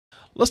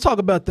let's talk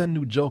about that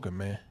new Joker,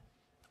 man.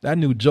 That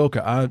new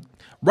Joker.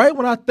 Right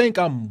when I think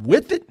I'm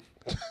with it.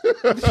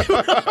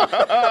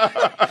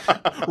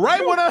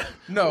 Right when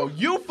No,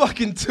 you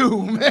fucking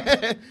too,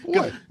 man.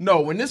 What?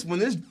 No, when this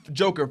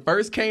Joker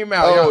first came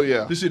out,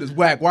 this shit is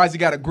whack. Why's he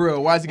got a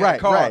grill? Why's he got a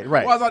car?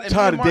 Right. Why's all,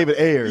 Tired of David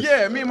Ayers.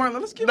 Yeah, me and Martin,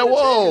 let's give No, it a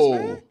whoa.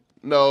 chance, man.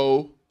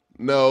 No.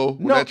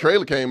 When that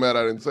trailer came out,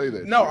 I didn't say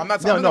that. No, I'm not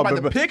talking about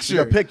the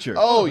picture. The picture.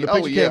 Oh, the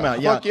picture yeah. came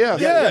out. Fuck yeah.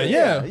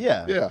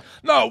 Yeah.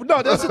 No,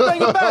 that's the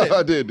thing about it.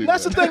 I did do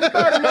That's that. the thing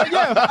about it, man.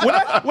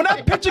 Yeah, when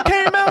that picture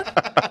came out,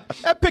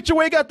 that picture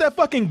where he got that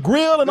fucking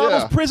grill and all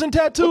those prison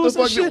tattoos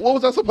and shit. What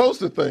was I supposed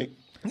to think?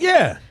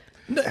 Yeah.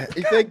 You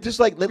think just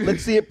like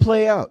let's see it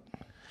play out.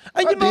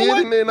 And I you know did,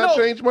 what? and then I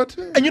changed my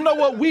tune. And you know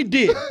what? We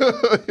did.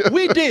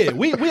 We did.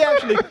 We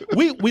actually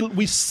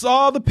we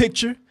saw the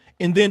picture,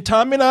 and then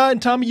Tommy and I, and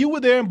Tommy, you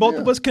were there, and both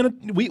of us can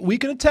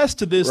attest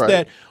to this,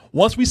 that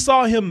once we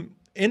saw him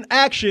in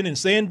action and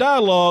saying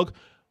dialogue,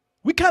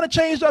 we kind of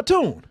changed our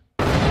tune.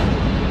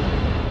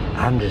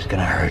 I'm just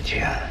gonna hurt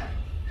you.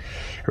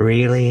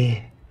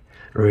 Really,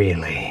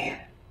 really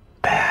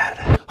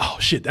bad. Oh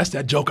shit, that's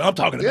that Joker I'm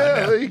talking about. Yeah,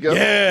 now. there you go.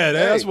 Yeah,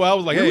 that's why I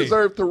was like, you hey,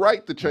 reserve the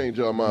right to change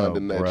our mind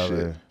in that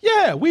shit.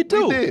 yeah, we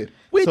do. We did.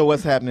 So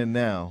what's happening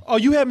now? Oh,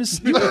 you haven't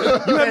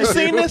haven't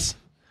seen this?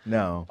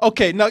 No.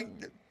 Okay, now,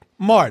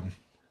 Martin,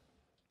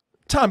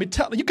 Tommy,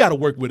 you got to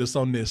work with us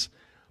on this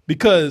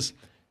because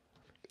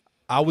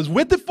I was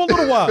with it for a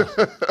little while.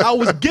 I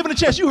was given a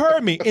chance. You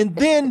heard me, and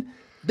then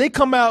they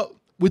come out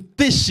with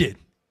this shit.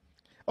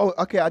 Oh,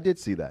 okay, I did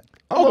see that.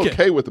 I'm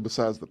okay with it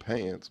besides the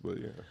pants, but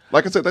yeah.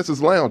 Like I said, that's his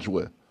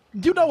loungewear.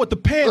 You know what, the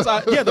pants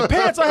I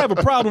have a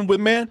problem with,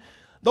 man.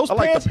 Those I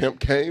pants, like the pimp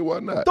cane, why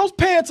not? those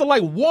pants are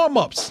like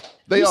warm-ups.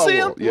 They you all see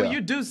them? warm, yeah. Well,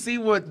 you do see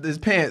what his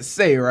pants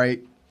say,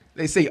 right?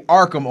 They say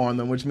Arkham on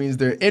them, which means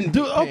they're in.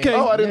 Okay.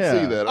 Oh, I didn't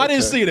see that. I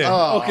didn't Okay. see that.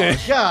 Oh, okay.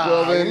 God.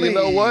 Well, then, you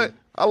know what?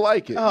 I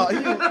like it. Oh,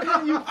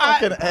 you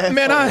fucking asshole.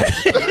 Man,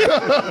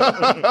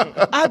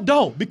 I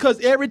don't, because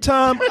every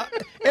time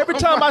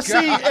I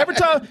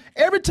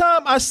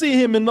see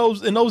him in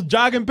those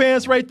jogging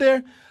pants right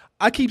there,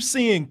 I keep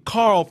seeing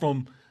Carl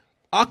from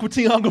Aqua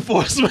Teen Hunger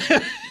Force.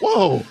 Man.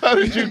 Whoa, how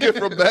did you get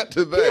from that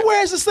to He that?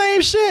 wears the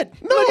same shit.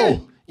 No. Look at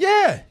it.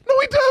 Yeah. No,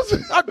 he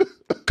doesn't.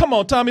 Come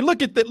on, Tommy.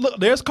 Look at that. Look,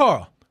 there's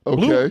Carl.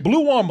 Okay.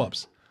 Blue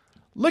warm-ups.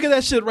 Look at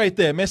that shit right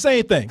there, man.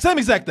 Same thing. Same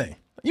exact thing.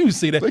 You can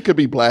see that. They could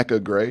be black or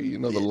gray. You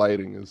know, the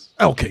lighting is.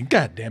 Okay,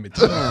 god damn it.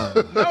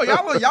 Tommy. No,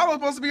 y'all were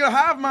supposed to be a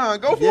hive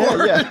mind. Go for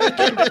it. Yeah.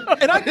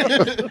 and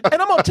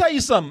I'm gonna tell you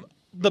something.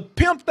 The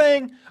pimp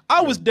thing,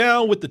 I was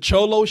down with the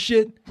cholo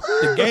shit,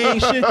 the gang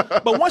shit.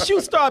 But once you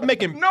start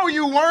making, No,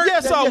 you weren't.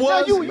 yes, I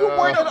was. No, you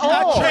weren't at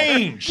all. I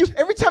changed.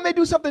 Every time they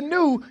do something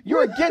new,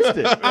 you're against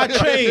it. I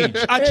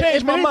changed. I changed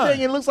If my anything,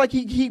 mind. It looks like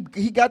he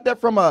got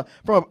that from a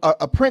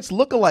Prince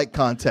lookalike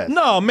contest.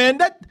 No, man,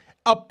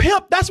 a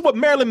pimp. That's what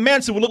Marilyn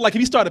Manson would look like if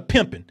he started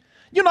pimping.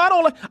 You know, I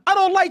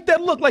don't like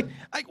that look. Like,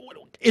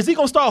 is he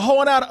gonna start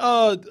hoeing out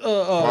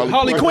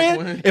Harley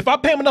Quinn? If I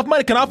pay him enough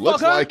money, can I fuck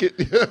Looks her? like it.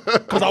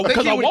 Because I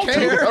want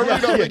care. I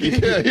really don't think he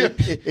can. Yeah.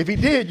 If he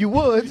did, you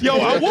would. Yo,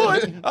 I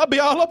would. I'd be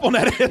all up on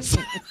that ass.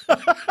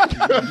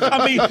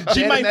 I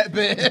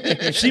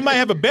mean, she might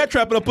have a bear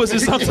trap in her pussy or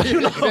something.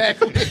 You know.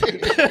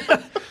 Exactly.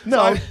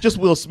 No, just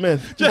Will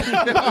Smith.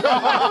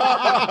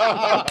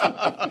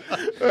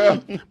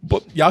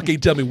 But y'all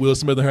can't tell me Will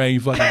Smith and her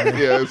ain't fucking.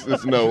 Yeah,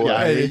 it's no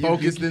way.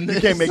 Focused in You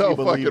this. can't make No me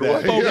believe fucking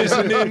that. way.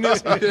 Focusing in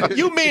this.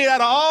 You mean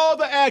out of all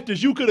the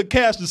actors you could have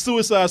cast the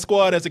Suicide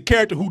Squad as a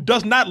character who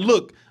does not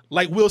look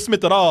like Will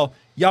Smith at all,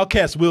 y'all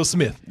cast Will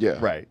Smith. Yeah.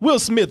 Right. Will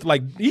Smith,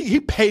 like, he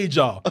paid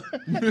y'all.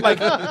 Like,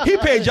 he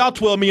paid y'all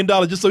 $12 million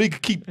just so he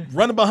could keep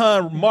running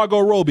behind Margot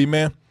Robbie,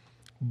 man.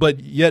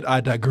 But yet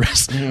I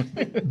digress.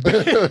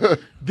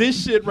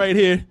 This shit right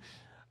here,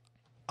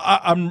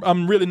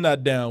 I'm really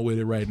not down with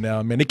it right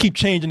now, man. They keep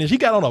changing this. He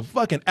got on a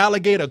fucking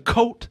alligator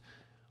coat,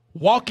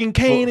 walking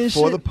cane and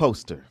shit. For the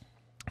poster.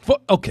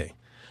 Okay.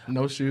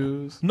 No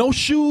shoes. No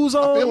shoes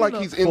on. I feel like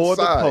he's For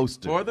the inside.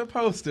 poster. For the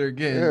poster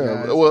again. Yeah.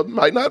 guys. Well, it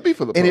might not be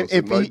for the And poster.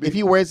 It might if be.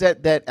 he wears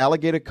that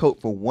alligator coat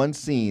for one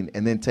scene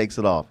and then takes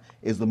it off,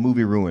 is the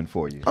movie ruined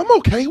for you? I'm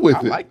okay with I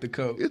it. like the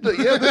coat. Yeah,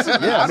 this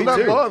is, Yeah, it's me not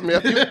too. bothering me.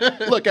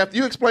 After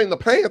you explain the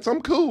pants,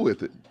 I'm cool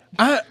with it.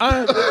 I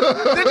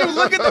Did you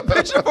look at the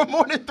picture for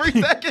more than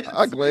 3 seconds?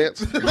 I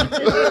glanced.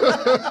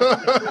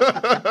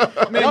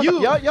 man,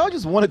 Y'all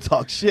just want to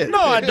talk shit. No,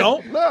 I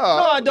don't. No.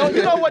 I don't.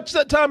 You know what,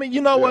 Tommy?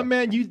 You know what,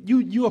 man?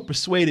 You are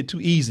persuaded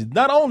too easy.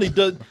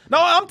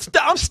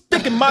 I'm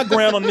sticking my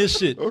ground on this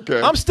shit.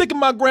 Okay. I'm sticking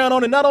my ground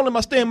on it. Not only am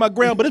I staying my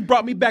ground, but it's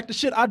brought me back to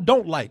shit I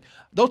don't like.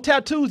 Those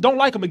tattoos, don't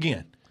like them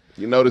again.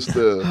 You notice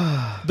the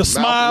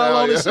Smile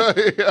on this.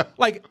 Yeah.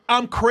 Like,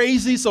 I'm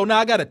crazy, so now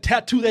I got to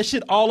tattoo that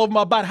shit all over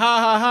my body. Ha,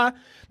 ha, ha.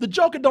 The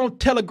Joker don't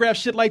telegraph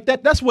shit like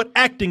that. That's what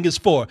acting is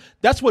for.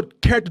 That's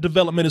what character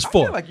development is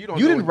for. I feel like you don't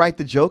You know didn't write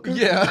the Joker?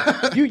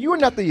 Yeah. You are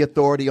not the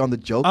authority on the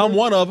Joker. I'm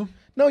one of them.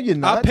 No, you're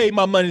not. I paid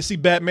my money to see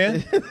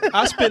Batman.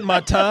 I spent my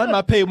time.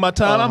 I paid my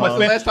time. I'm a When's the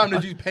fan. last time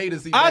did you pay to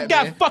see I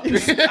Batman? got fucking.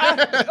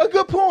 A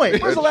good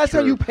point. When's the last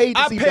time you paid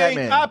to see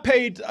Batman? I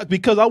paid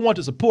because I wanted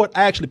to support.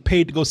 I actually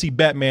paid to go see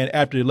Batman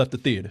after it left the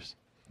theaters.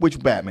 Which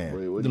Batman?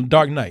 The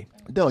Dark Knight.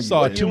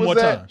 Saw it 2 more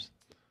times.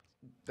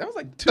 That was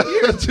like 2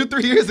 years,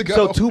 3 years ago.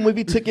 So 2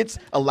 movie tickets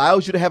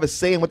allows you to have a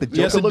say in what the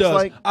Joker Yes, it looks does.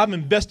 like? I'm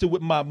invested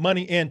with my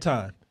money and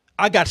time.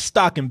 I got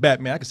stock in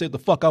Batman. I can say what the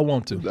fuck I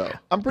want to. No.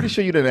 I'm pretty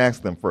sure you didn't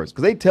ask them first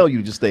because they tell you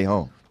to just stay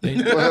home. They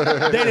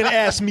didn't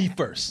ask me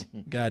first.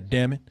 God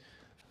damn it.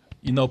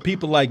 You know,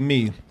 people like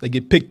me, they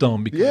get picked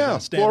on because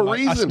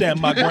I stand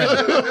my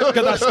ground.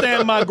 Because I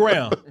stand my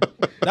ground.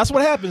 That's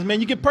what happens, man.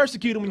 You get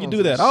persecuted when you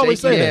do that. I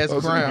always say that.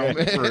 Ground,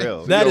 man. For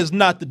real. That is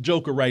not the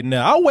Joker right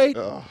now. I'll wait.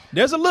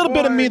 There's a little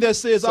bit of me that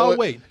says I'll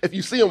wait. If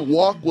you see him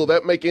walk, will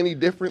that make any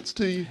difference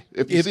to you?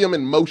 If you see him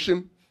in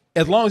motion?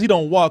 As long as he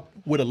don't walk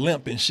with a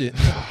limp and shit.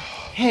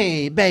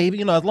 Hey, baby,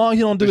 you know, as long as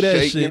you don't do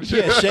that shit.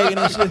 Yeah, shaking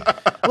and shit.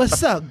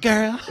 What's up,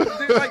 girl?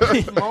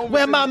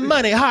 Where my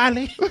money,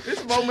 Harley?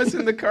 There's moments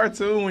in the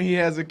cartoon when he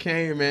has a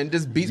cane, man,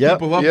 just beats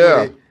people up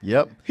with it.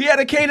 Yep. He had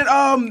a cane in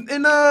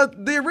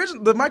the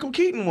original, the Michael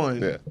Keaton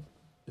one. Yeah.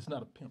 It's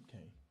not a pimp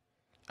cane.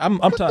 I'm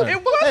tired.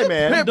 It was Hey,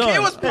 man, pimp. I'm done.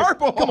 It was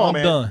purple. Come on, I'm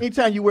man. done.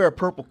 Anytime you wear a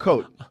purple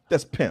coat,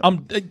 that's pimp.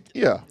 I'm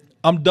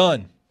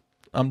done.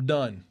 I'm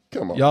done.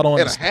 Come on. Y'all don't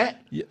And understand. a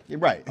hat? Yeah, You're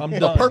right. I'm A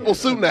done. purple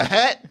suit and a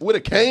hat with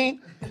a cane?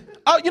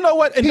 Oh, you know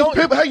what? And He's don't,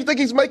 pimping. How you think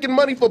he's making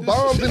money for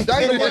bombs and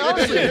dynamite?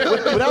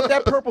 Without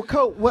that purple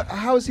coat,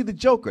 how is he the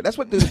Joker? That's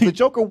what the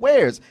Joker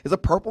wears is a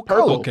purple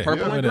coat. Okay.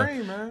 Purple and Yeah.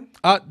 green, man.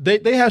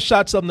 They have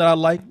shot something that I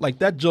like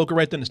that Joker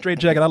right there in the straight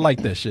jacket. I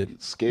like that shit.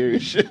 Scary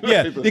as shit.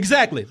 Yeah,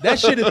 exactly. That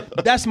shit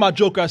that's my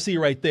Joker I see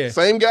right there.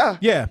 Same guy.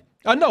 Yeah,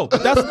 I know.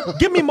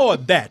 Give me more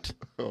of that.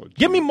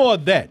 Give me more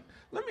of that.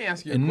 Let me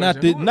ask you a And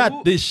question.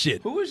 not this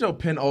shit. Who is your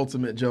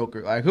penultimate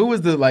Joker? Like, who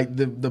is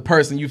the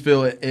person you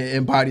feel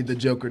embodied the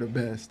Joker the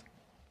best,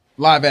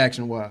 live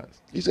action wise?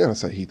 He's gonna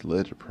say Heath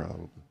Ledger,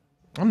 probably.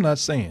 I'm not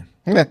saying.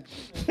 That's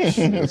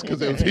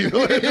because it was Heath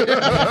Ledger.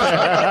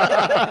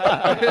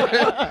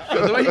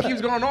 The way he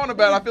keeps going on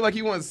about it, I feel like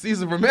he wants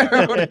Cesar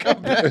Romero to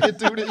come back and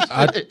do this shit.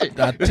 I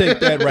take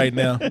that right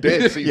now.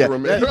 Dead Caesar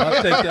Romero.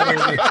 I'll take that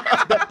over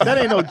there. That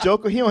ain't no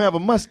Joker. He don't have a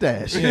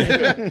mustache.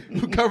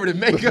 Who covered in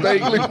makeup.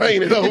 Vaguely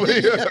painted over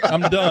here.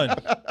 I'm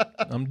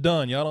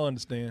done. Y'all don't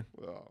understand.